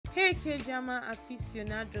Hey K-drama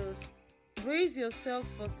aficionados, brace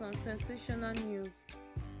yourselves for some sensational news.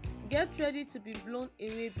 Get ready to be blown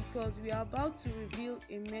away because we are about to reveal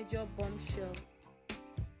a major bombshell.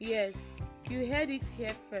 Yes, you heard it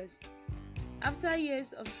here first. After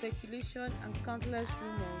years of speculation and countless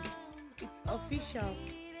rumors, it's official.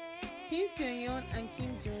 Kim Soo Hyun and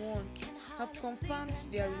Kim Ji-won have confirmed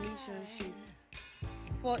their relationship.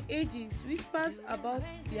 For ages, whispers about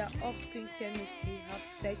their off-screen chemistry have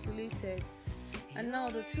circulated, and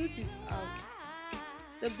now the truth is out.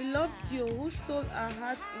 The beloved duo who stole our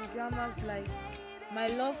hearts in dramas like My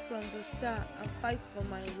Love from the Star and Fight for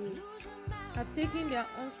My Way have taken their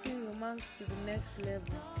on-screen romance to the next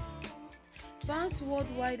level. Fans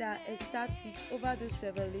worldwide are ecstatic over this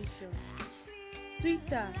revelation.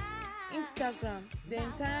 Twitter, Instagram, the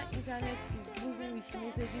entire internet is buzzing with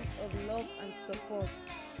messages of love and support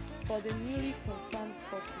for the newly confirmed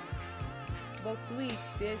couple. But wait,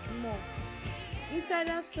 there's more.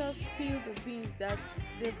 Insider sources spill the beans that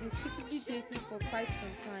they've been secretly dating for quite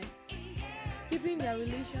some time, keeping their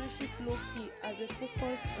relationship low-key as they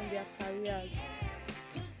focus on their careers.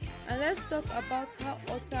 And let's talk about how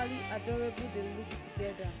utterly adorable they look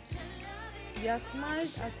together. Their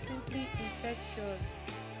smiles are simply infectious.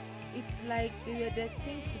 It's like they were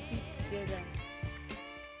destined to be together.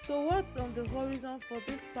 So what's on the horizon for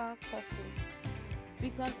this power couple? We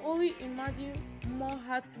can only imagine more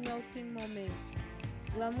heart-melting moments,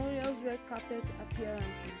 glamorous red carpet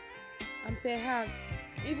appearances, and perhaps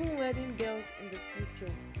even wedding bells in the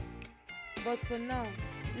future. But for now,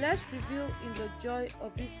 let's reveal in the joy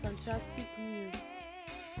of this fantastic news.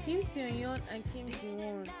 Kim Soo Hyun and Kim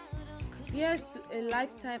Ji-won. Here's to a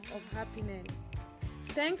lifetime of happiness.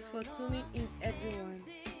 Thanks for tuning in, everyone.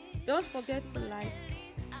 Don't forget to like,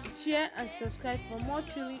 share and subscribe for more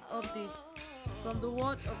thrilling updates from the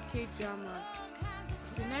world of K-dramas.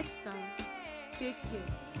 Till next time, take care.